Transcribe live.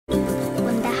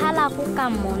lago ka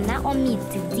mona o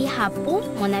mitsi hapo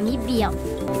mo Namibia.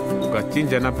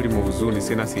 Ukachinja na primo uzuni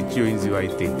sena sichio inzi wa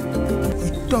itete.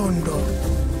 Itondo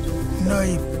na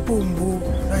ipumbu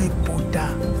na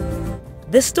iputa.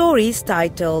 The stories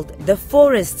titled The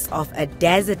Forests of a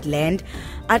Desert Land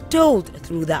are told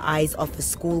through the eyes of a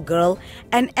schoolgirl,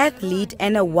 an athlete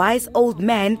and a wise old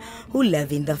man who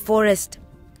live in the forest.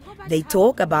 They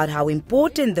talk about how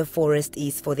important the forest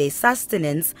is for their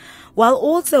sustenance, while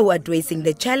also addressing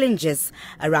the challenges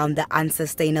around the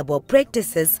unsustainable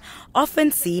practices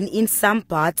often seen in some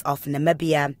parts of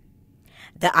Namibia.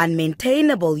 The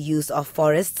unmaintainable use of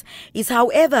forests is,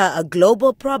 however, a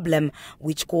global problem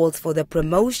which calls for the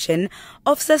promotion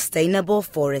of sustainable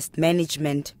forest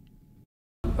management.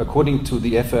 According to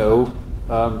the FAO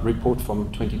report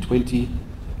from 2020,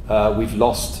 we've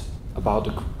lost about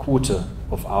a quarter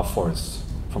of our forests,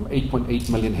 from 8.8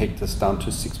 million hectares down to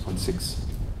 6.6.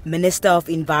 Minister of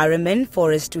Environment,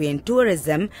 Forestry and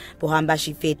Tourism, Pohamba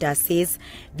Shifeta, says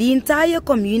the entire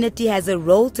community has a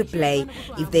role to play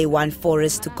if they want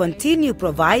forests to continue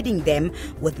providing them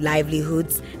with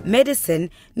livelihoods, medicine,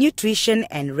 nutrition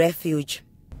and refuge.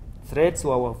 Threats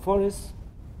to our forests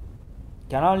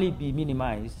can only be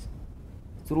minimized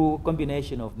through a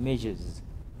combination of measures,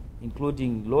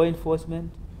 including law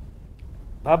enforcement,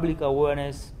 public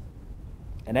awareness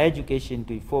and education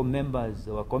to inform members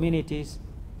of our communities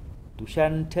to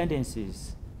shun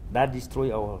tendencies that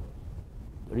destroy our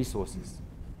resources.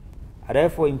 I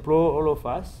therefore implore all of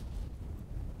us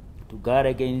to guard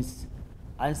against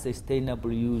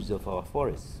unsustainable use of our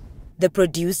forests. The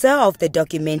producer of the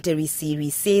documentary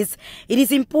series says it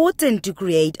is important to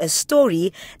create a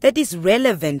story that is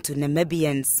relevant to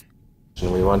Namibians.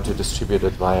 We want to distribute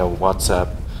it via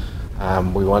WhatsApp.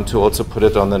 We want to also put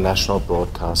it on the national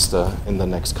broadcaster in the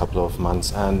next couple of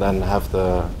months and then have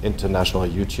the international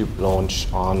YouTube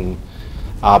launch on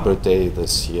Arbor Day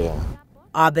this year.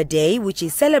 Arbor Day, which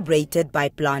is celebrated by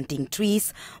planting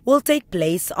trees, will take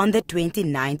place on the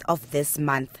 29th of this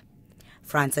month.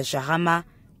 Francis Shahama,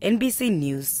 NBC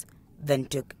News,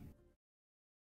 Windhoek.